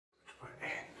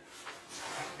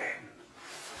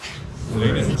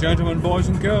Ladies and gentlemen, boys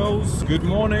and girls, good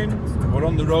morning. We're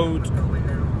on the road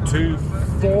to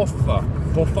Forfar.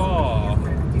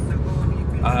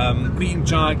 Meeting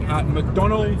Jag at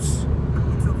McDonald's,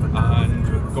 and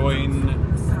we're going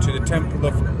to the Temple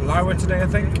of Lour today, I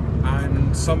think,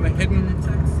 and some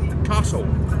hidden castle.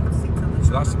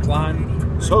 So that's the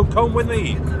plan. So come with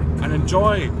me and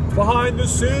enjoy behind the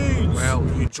scenes. Well,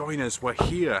 you join us. We're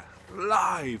here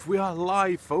live. We are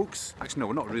live, folks. Actually, no,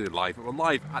 we're not really live, but we're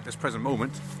live at this present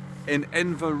moment in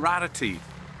Inverarity.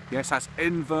 Yes, that's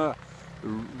Inverarity.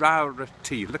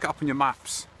 Look it up on your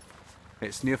maps.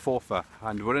 It's near Forfar,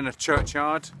 and we're in a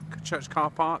churchyard, church car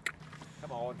park.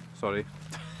 Come on. Sorry.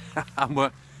 And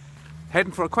we're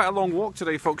heading for quite a long walk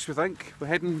today, folks, we think. We're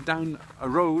heading down a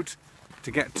road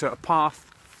to get to a path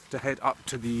to head up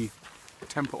to the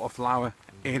Temple of Lour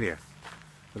area,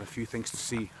 with a few things to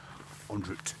see en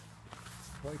route.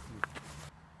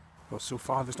 Well, so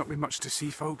far there's not been much to see,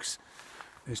 folks.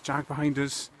 There's Jag behind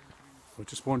us. We're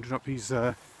just wandering up these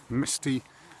misty,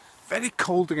 very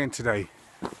cold again today.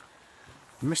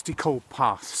 Misty cold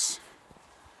paths.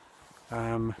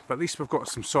 But at least we've got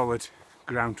some solid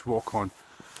ground to walk on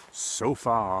so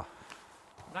far.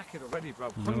 Knackered already,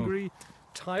 bro. Hungry,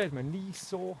 tired, my knees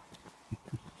sore.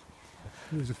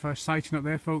 There's the first sighting up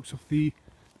there, folks, of the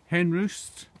hen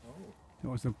roost. That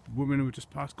was the woman who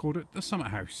just passed called it the Summit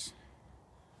House.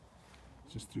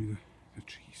 Just through the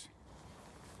trees.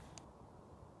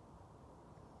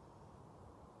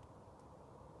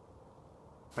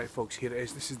 Right, folks, here it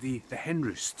is. This is the hen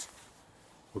roost.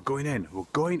 We're going in. We're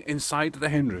going inside the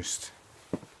hen roost.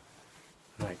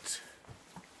 Right.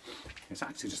 It's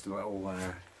actually just a little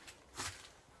a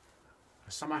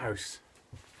summer house.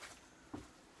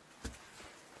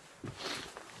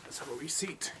 Let's have a wee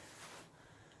seat.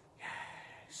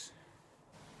 Yes.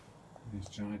 There's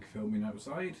Jag filming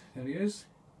outside. There he is.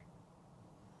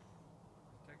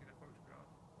 Taking a photograph.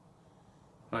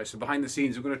 Right, so behind the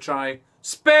scenes we're going to try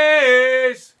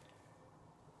space!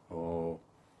 Oh,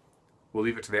 we'll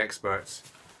leave it to the experts.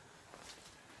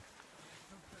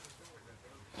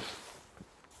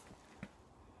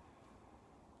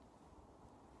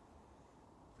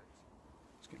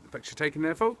 Let's get the picture taken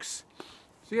there, folks.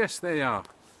 So yes, there you are.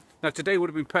 Now today would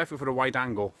have been perfect for a wide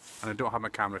angle, and I don't have my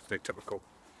camera today, typical.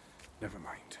 Never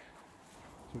mind. So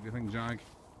what do you think, Jag?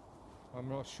 I'm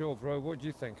not sure, bro. What do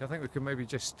you think? I think we could maybe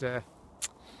just... I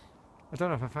don't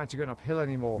know if I fancy going uphill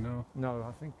anymore. No. No,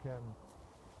 I think...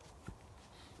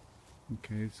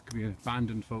 Okay, this could be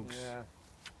abandoned, folks. Yeah,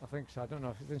 I think so. I don't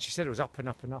know. Then she said it was up and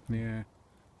up and up. Yeah.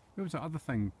 Where was that other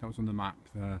thing that was on the map?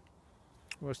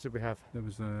 What else did we have? There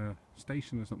was a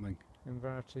station or something.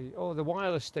 Inverarity. Oh, the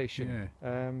wireless station.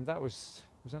 Yeah. That was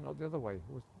that not the other way?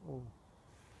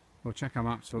 We'll check our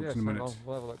maps, folks, yeah, in a minute.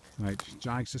 We'll have a look. Right,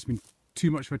 Jag's just been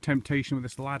too much of a temptation with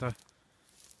this ladder.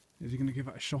 Is he going to give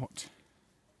it a shot?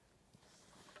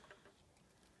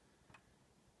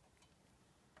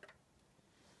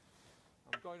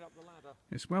 I'm going up the ladder.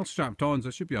 It's well strapped on, so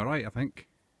it should be alright, I think.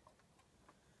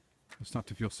 I'll start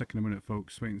to feel sick in a minute,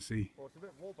 folks. Wait and see. Oh, it's a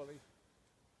bit wobbly.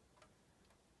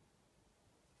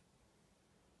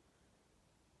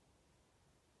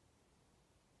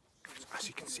 As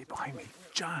you can see behind me,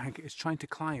 Jag is trying to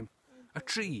climb a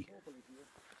tree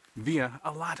via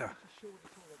a ladder.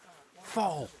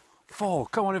 Fall! Fall!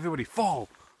 Come on, everybody! Fall!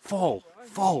 Fall!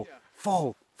 Fall!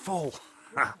 Fall! Fall!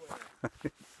 Now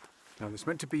there's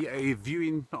meant to be a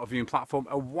viewing, not a viewing platform,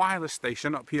 a wireless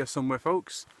station up here somewhere,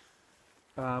 folks.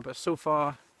 But so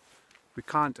far we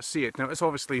can't see it. Now it's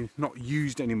obviously not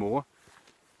used anymore.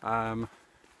 But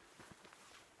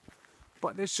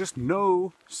there's just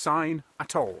no sign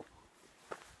at all.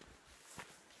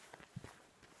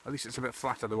 At least it's a bit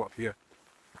flatter though up here.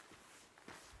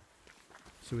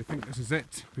 So we think this is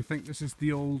it. We think this is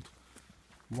the old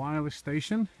wireless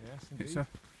station. Yes, indeed. It's a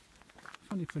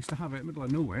funny place to have it, middle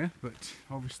of nowhere, but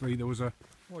obviously there was a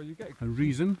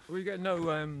reason. Well, you get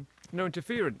no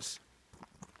interference.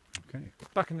 Okay.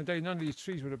 Back in the day, none of these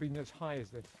trees would have been as high as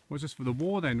this. Was this for the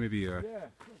war then, maybe? Yeah,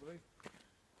 probably.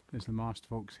 There's the mast,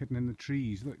 folks, hidden in the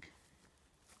trees. Look.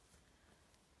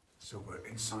 So we're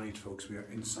inside, folks. We are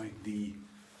inside the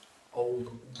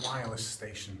old wireless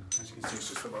station. As you can see, it's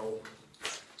just a little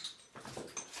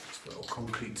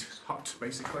concrete hut,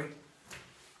 basically.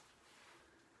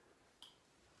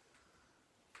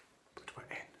 But we're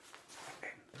in.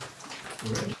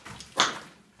 We're in.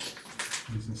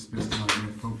 There's a space down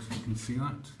here, folks. You can see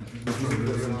that.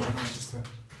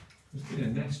 There's been a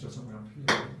nest or something up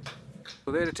here.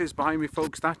 So there it is behind me,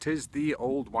 folks. That is the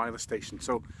old wireless station.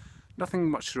 So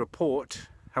nothing much to report.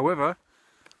 However,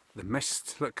 the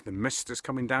mist, look, the mist is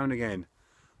coming down again.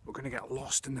 We're going to get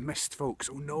lost in the mist, folks.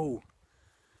 Oh no.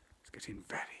 getting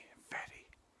very, very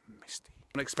misty.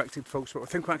 Unexpected, folks, but I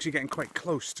think we're actually getting quite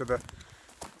close to the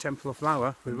Temple of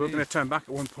Lour. We were going to turn back at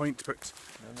one point, but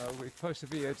no, we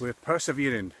persevered. We're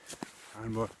persevering,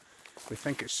 and we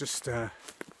think it's just over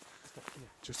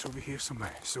here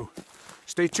somewhere. So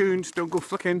stay tuned, don't go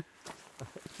flicking.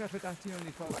 Except that's the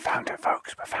only, folks. We found it,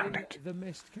 folks. We found it. The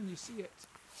mist, can you see it?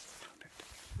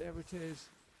 There it is.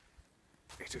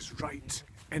 It is right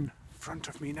in front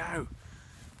of me now.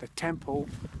 The temple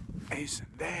is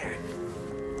there.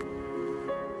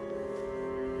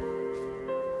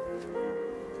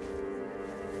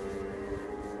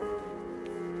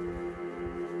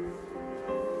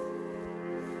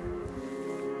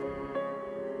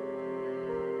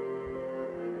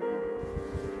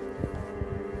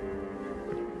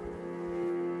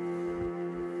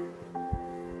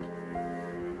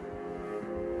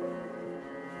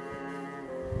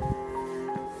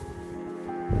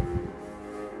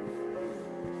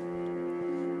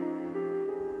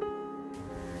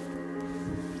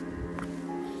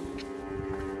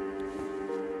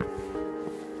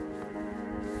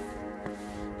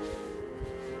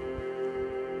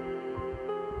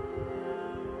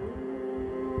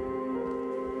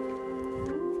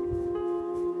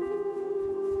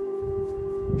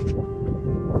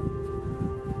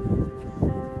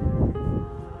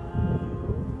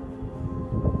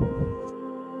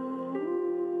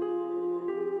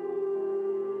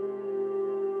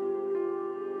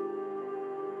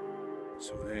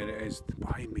 So there it is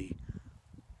behind me,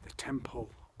 the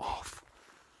Temple of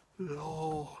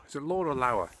Lour. Is it Lour or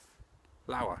Lour?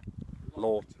 Lour.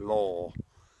 Lour.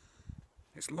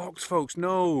 It's locked, folks.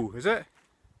 No, is it?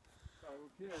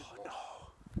 Oh no.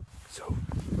 So,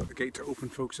 got the gate to open,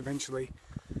 folks, eventually.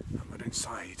 And we're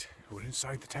inside. We're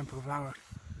inside the Temple of Lour.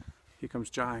 Here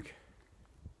comes Jag.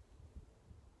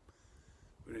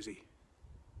 Where is he?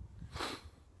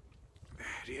 There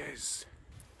he is.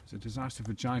 It's a disaster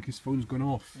for Jag, his phone's gone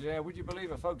off. Yeah, would you believe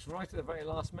it, folks? Right at the very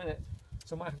last minute.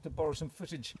 So I might have to borrow some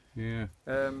footage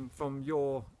from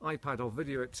your iPad or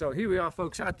video it. So here we are,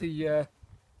 folks, at the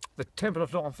Temple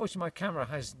of Lour. Unfortunately, my camera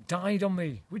has died on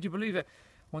me. Would you believe it?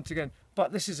 Once again.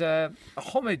 But this is a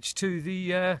homage to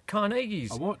the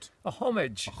Carnegies. A what? A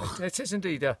homage. It is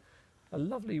indeed a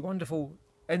lovely, wonderful...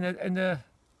 In the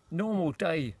normal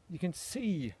day, you can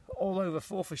see all over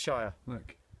Forfarshire.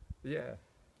 Look. Yeah.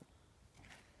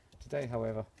 Today,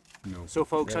 however. No. So,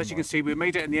 folks, as you can see, we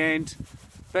made it in the end.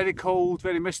 Very cold,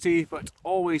 very misty, but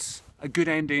always a good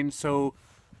ending. So,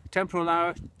 Temple of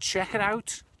Lour, check it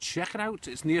out. Check it out.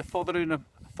 It's near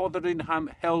Fotheringham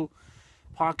Hill,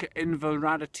 Park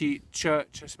Inverarity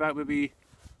Church. It's about maybe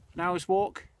an hour's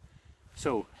walk.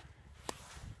 So,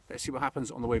 let's see what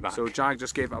happens on the way back. So, Jag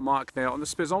just gave it a mark there on the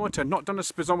spizometer. Not done a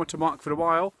spizometer mark for a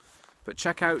while, but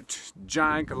check out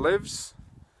Jag Lives,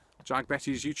 Jag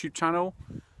Betty's YouTube channel,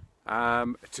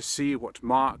 to see what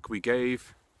mark we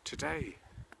gave today.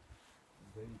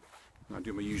 I'll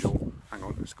do my usual. Hang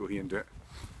on, let's go here and do it.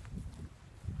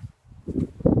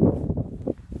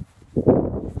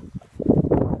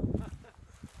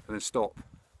 And then stop.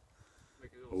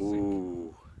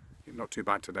 Oh, not too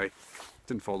bad today.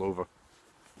 Didn't fall over.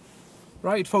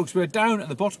 Right, folks, we're down at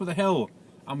the bottom of the hill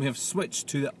and we have switched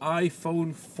to the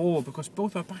iPhone 4 because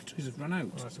both our batteries have run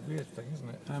out. Well, that's a weird thing, isn't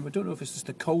it? I don't know if it's just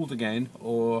the cold again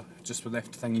or just we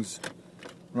left things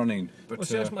running. But well,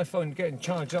 see, that's my phone getting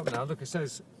charged up now. Look, it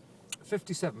says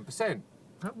 57%.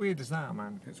 How weird is that,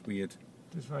 man? It's weird.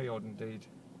 It's very odd indeed.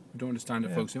 I don't understand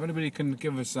it, folks. If anybody can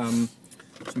give us some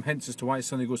hints as to why it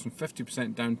suddenly goes from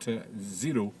 50% down to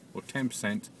 0 or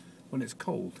 10% when it's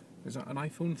cold. Is that an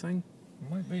iPhone thing? It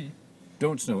might be.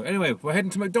 Don't know. Anyway, we're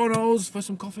heading to McDonald's for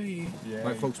some coffee. Yeah.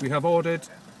 Right, folks, we have ordered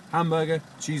hamburger,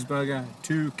 cheeseburger,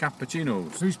 2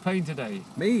 cappuccinos. Who's paying today?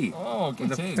 Me. Oh, get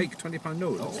with a in. fake £20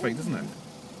 note. That's fake, isn't it?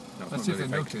 No, Let's see if they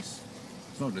notice.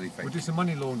 It's not really fake. We'll do some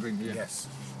money laundering here. Yes.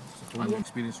 It's a whole new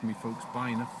experience for me, folks,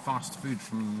 buying fast food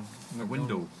from the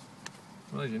window.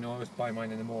 Well, as you know, I was buying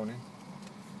mine in the morning.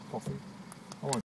 Coffee.